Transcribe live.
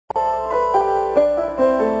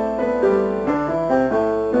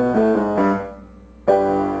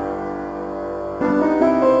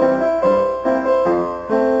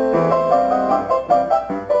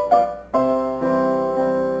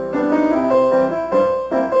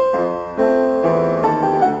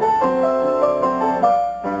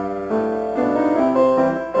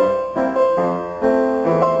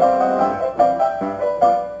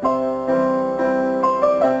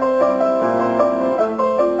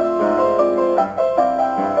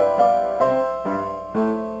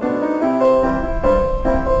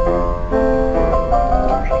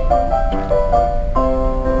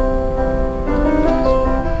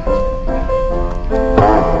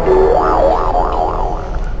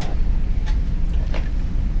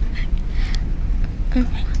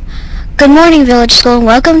Good morning, Village School, and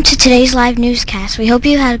welcome to today's live newscast. We hope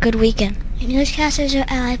you had a good weekend. Your newscasters are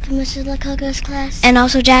Ally from Mrs. Lococo's class. And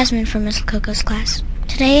also Jasmine from Miss Lococo's class.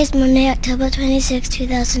 Today is Monday, October 26,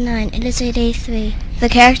 2009. It is day 3. The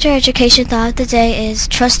character education thought of the day is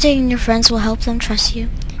trusting your friends will help them trust you.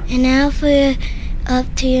 And now for your up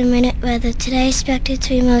to your minute weather. Today is expected to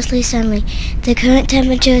be mostly sunny. The current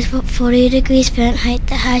temperature is 40 degrees Fahrenheit.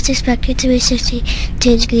 The high is expected to be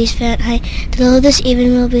 62 degrees Fahrenheit. The low this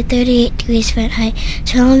evening will be 38 degrees Fahrenheit.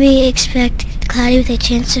 Tomorrow we expect cloudy with a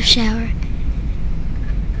chance of shower.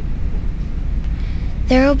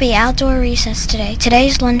 There will be outdoor recess today.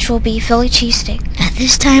 Today's lunch will be Philly cheesesteak. At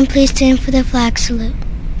this time, please stand for the flag salute.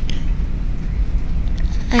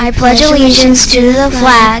 I pledge allegiance to the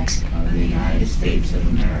flags of the United States of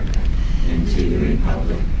America and to the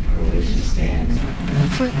republic for which it stands.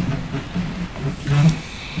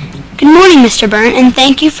 Good morning, Mr. Byrne, and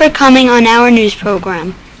thank you for coming on our news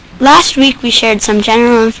program. Last week we shared some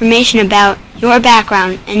general information about your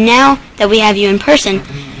background, and now that we have you in person,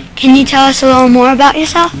 can you tell us a little more about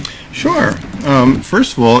yourself? Sure.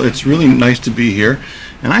 First of all, it's really nice to be here,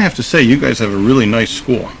 and I have to say you guys have a really nice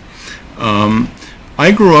school.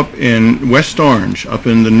 I grew up in West Orange, up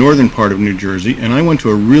in the northern part of New Jersey, and I went to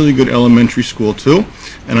a really good elementary school too,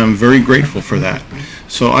 and I'm very grateful for that.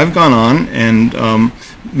 So I've gone on, and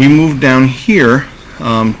we moved down here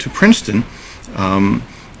to Princeton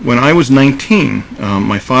when I was 19.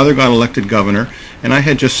 My father got elected governor, and I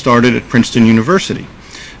had just started at Princeton University.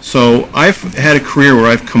 So I've had a career where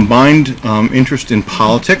I've combined interest in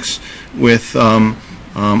politics with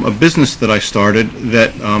a business that I started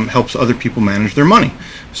that helps other people manage their money.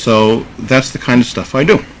 So that's the kind of stuff I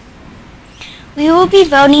do. We will be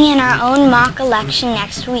voting in our own mock election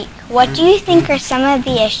next week. What do you think are some of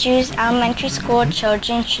the issues elementary school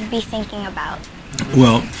children should be thinking about?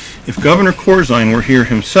 Well, if Governor Corzine were here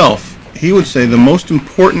himself, he would say the most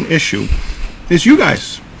important issue is you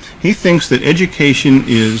guys. He thinks that education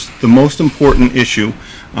is the most important issue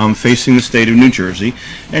facing the state of New Jersey,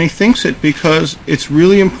 and he thinks it because it's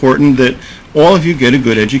really important that all of you get a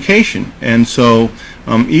good education. And so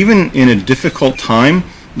even in a difficult time,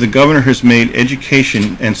 the governor has made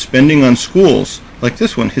education and spending on schools like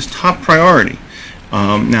this one his top priority.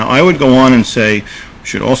 Now I would go on and say you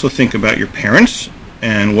should also think about your parents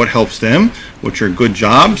and what helps them, which are good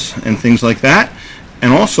jobs and things like that,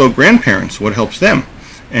 and also grandparents, what helps them.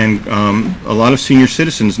 And a lot of senior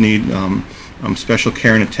citizens need special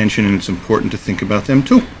care and attention, and it's important to think about them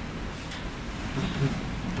too.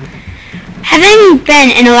 Having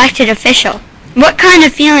been an elected official, what kind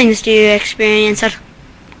of feelings do you experience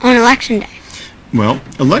on Election Day? Well,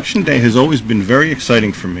 Election Day has always been very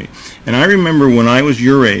exciting for me. And I remember when I was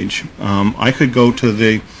your age, I could go to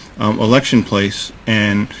the election place,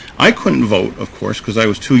 and I couldn't vote, of course, because I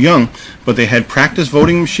was too young, but they had practice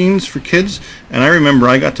voting machines for kids, and I remember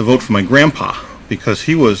I got to vote for my grandpa because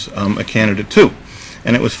he was a candidate too,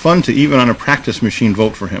 and it was fun to even on a practice machine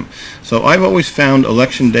vote for him. So I've always found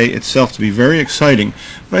Election Day itself to be very exciting,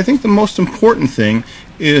 but I think the most important thing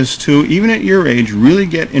is to, even at your age, really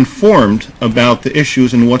get informed about the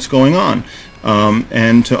issues and what's going on,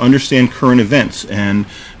 and to understand current events. And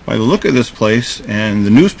by the look of this place and the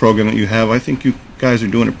news program that you have, I think you guys are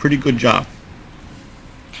doing a pretty good job.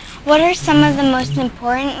 What are some of the most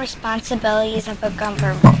important responsibilities of a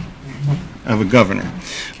governor?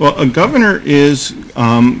 Well, a governor is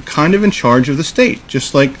kind of in charge of the state,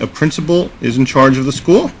 just like a principal is in charge of the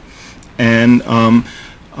school, and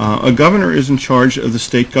a governor is in charge of the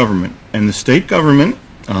state government. And the state government,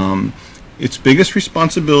 its biggest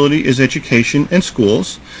responsibility is education and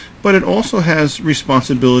schools, but it also has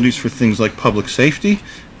responsibilities for things like public safety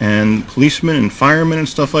and policemen and firemen and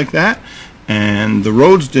stuff like that. And the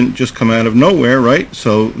roads didn't just come out of nowhere, right?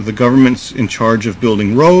 So the government's in charge of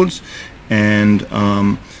building roads and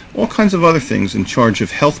all kinds of other things, in charge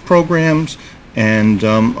of health programs and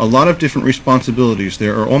a lot of different responsibilities.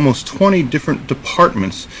 There are almost 20 different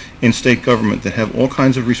departments in state government that have all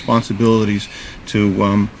kinds of responsibilities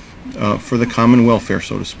to for the common welfare,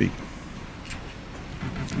 so to speak.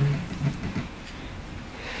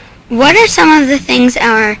 What are some of the things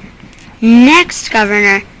our next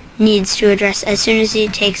governor needs to address as soon as he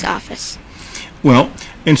takes office? Well,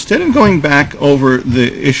 instead of going back over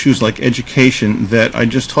the issues like education that I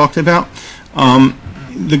just talked about,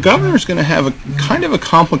 the governor is going to have a kind of a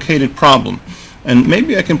complicated problem. And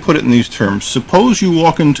maybe I can put it in these terms. Suppose you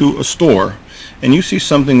walk into a store and you see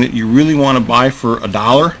something that you really want to buy for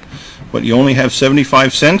 $1, but you only have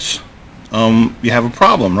 75 cents. You have a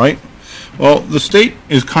problem, right? Well, the state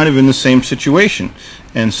is kind of in the same situation.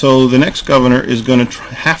 And so the next governor is going to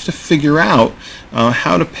have to figure out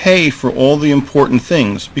how to pay for all the important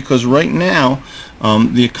things, because right now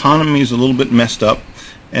the economy is a little bit messed up,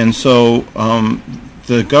 and so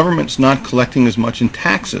the government's not collecting as much in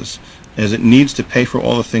taxes as it needs to pay for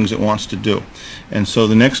all the things it wants to do. And so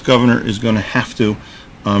the next governor is going to have to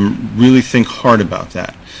really think hard about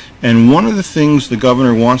that. And one of the things the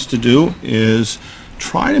governor wants to do is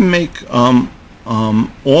try to make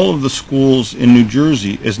all of the schools in New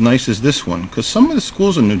Jersey as nice as this one, because some of the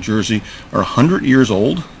schools in New Jersey are 100 years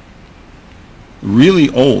old, really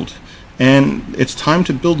old, and it's time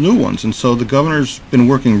to build new ones. And so the governor's been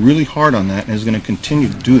working really hard on that and is going to continue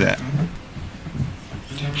to do that.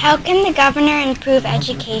 How can the governor improve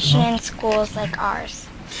education in schools like ours?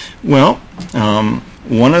 Well,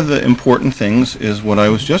 one of the important things is what I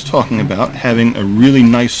was just talking about, having a really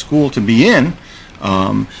nice school to be in,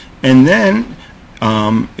 and then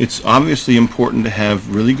it's obviously important to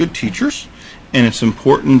have really good teachers, and it's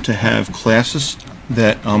important to have classes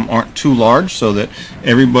that aren't too large so that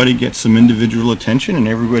everybody gets some individual attention and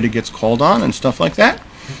everybody gets called on and stuff like that.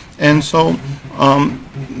 And so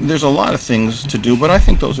there's a lot of things to do, but I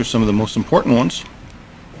think those are some of the most important ones.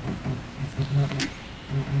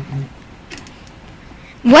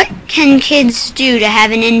 What can kids do to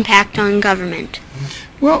have an impact on government?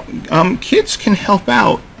 Well, kids can help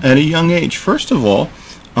out at a young age. First of all,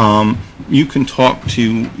 you can talk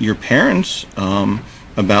to your parents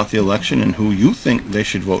about the election and who you think they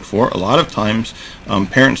should vote for. A lot of times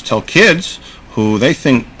parents tell kids who they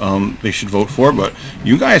think they should vote for, but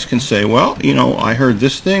you guys can say, well, you know, I heard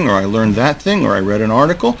this thing, or I learned that thing, or I read an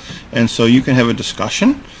article, and so you can have a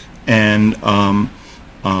discussion. And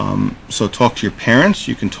so talk to your parents,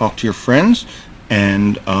 you can talk to your friends,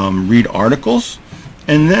 and read articles.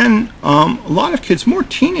 And then a lot of kids, more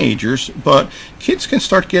teenagers, but kids can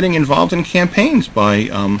start getting involved in campaigns by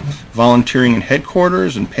volunteering in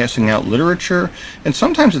headquarters and passing out literature. And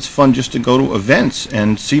sometimes it's fun just to go to events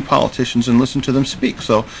and see politicians and listen to them speak.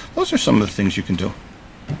 So those are some of the things you can do.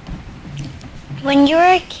 When you were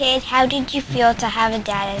a kid, how did you feel to have a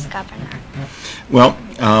dad as governor? Well,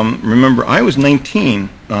 remember, I was 19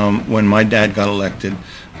 when my dad got elected.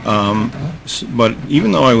 But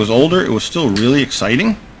even though I was older, it was still really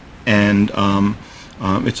exciting, and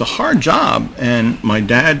it's a hard job, and my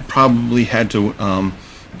dad probably had to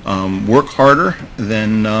work harder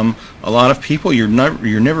than a lot of people. You're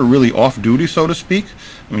never really off duty, so to speak.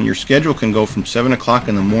 I mean, your schedule can go from 7 o'clock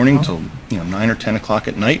in the morning till 9 or 10 o'clock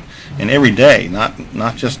at night, and every day,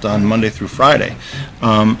 not just on Monday through Friday.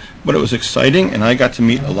 But it was exciting, and I got to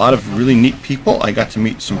meet a lot of really neat people. I got to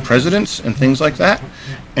meet some presidents and things like that.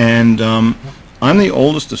 And I'm the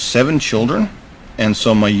oldest of 7 children, and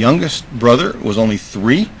so my youngest brother was only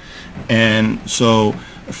 3, and so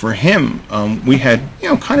for him, we had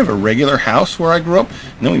kind of a regular house where I grew up,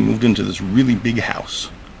 and then we moved into this really big house.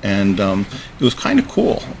 And it was kind of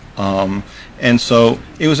cool. And so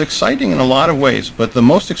it was exciting in a lot of ways, but the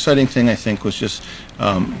most exciting thing, I think, was just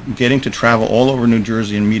getting to travel all over New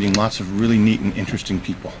Jersey and meeting lots of really neat and interesting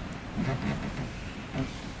people.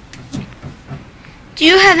 Do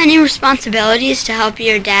you have any responsibilities to help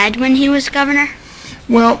your dad when he was governor?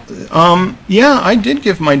 Well, yeah, I did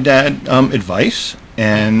give my dad advice,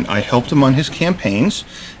 and I helped him on his campaigns.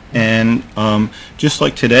 And just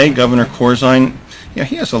like today, Governor Corzine,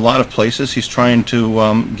 he has a lot of places he's trying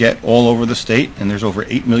to get all over the state, and there's over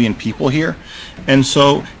 8 million people here. And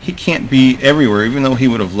so he can't be everywhere, even though he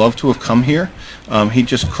would have loved to have come here. He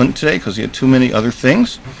just couldn't today because he had too many other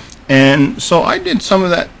things. And so I did some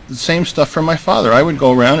of that same stuff for my father. I would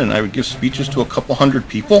go around and I would give speeches to a couple hundred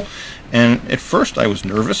people. And at first I was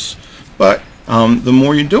nervous, but the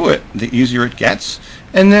more you do it, the easier it gets.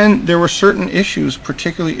 And then there were certain issues,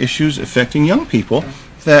 particularly issues affecting young people,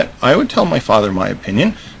 that I would tell my father my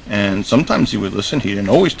opinion, and sometimes he would listen. He didn't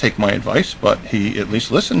always take my advice, but he at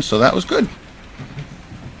least listened, so that was good.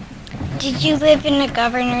 Did you live in the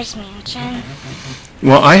governor's mansion?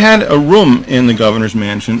 Well, I had a room in the governor's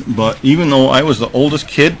mansion, but even though I was the oldest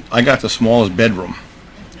kid, I got the smallest bedroom,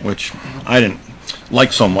 which I didn't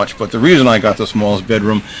like so much. But the reason I got the smallest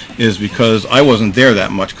bedroom is because I wasn't there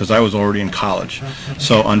that much, because I was already in college.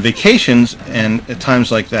 So on vacations and at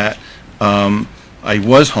times like that, I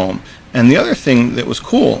was home. And the other thing that was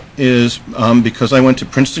cool is because I went to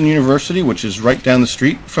Princeton University, which is right down the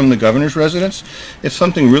street from the governor's residence, if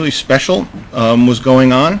something really special was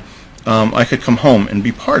going on, I could come home and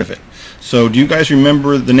be part of it. So do you guys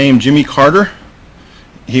remember the name Jimmy Carter?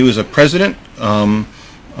 He was a president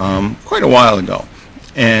quite a while ago.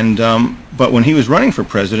 And but when he was running for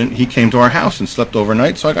president, he came to our house and slept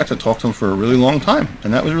overnight, so I got to talk to him for a really long time,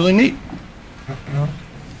 and that was really neat.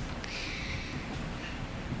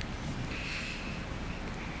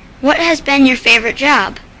 What has been your favorite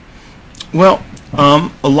job? Well,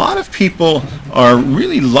 a lot of people are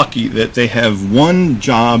really lucky that they have one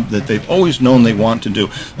job that they've always known they want to do.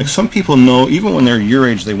 Like some people know, even when they're your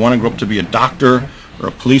age, they want to grow up to be a doctor or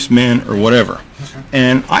a policeman or whatever.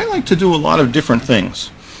 And I like to do a lot of different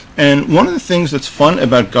things. And one of the things that's fun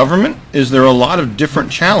about government is there are a lot of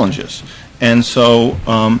different challenges. And so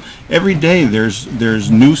every day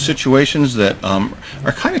there's new situations that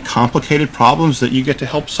are kind of complicated problems that you get to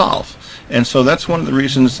help solve. And so that's one of the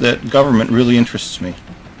reasons that government really interests me.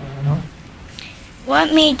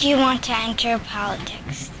 What made you want to enter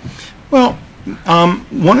politics? Well,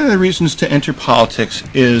 one of the reasons to enter politics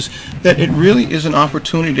is that it really is an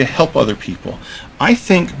opportunity to help other people. I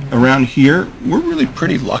think around here we're really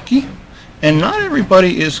pretty lucky, and not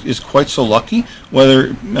everybody is quite so lucky,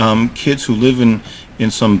 whether kids who live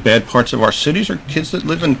in some bad parts of our cities or kids that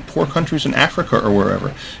live in poor countries in Africa or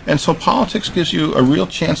wherever. And so politics gives you a real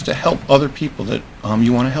chance to help other people that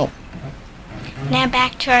you want to help. Now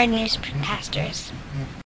back to our newscasters.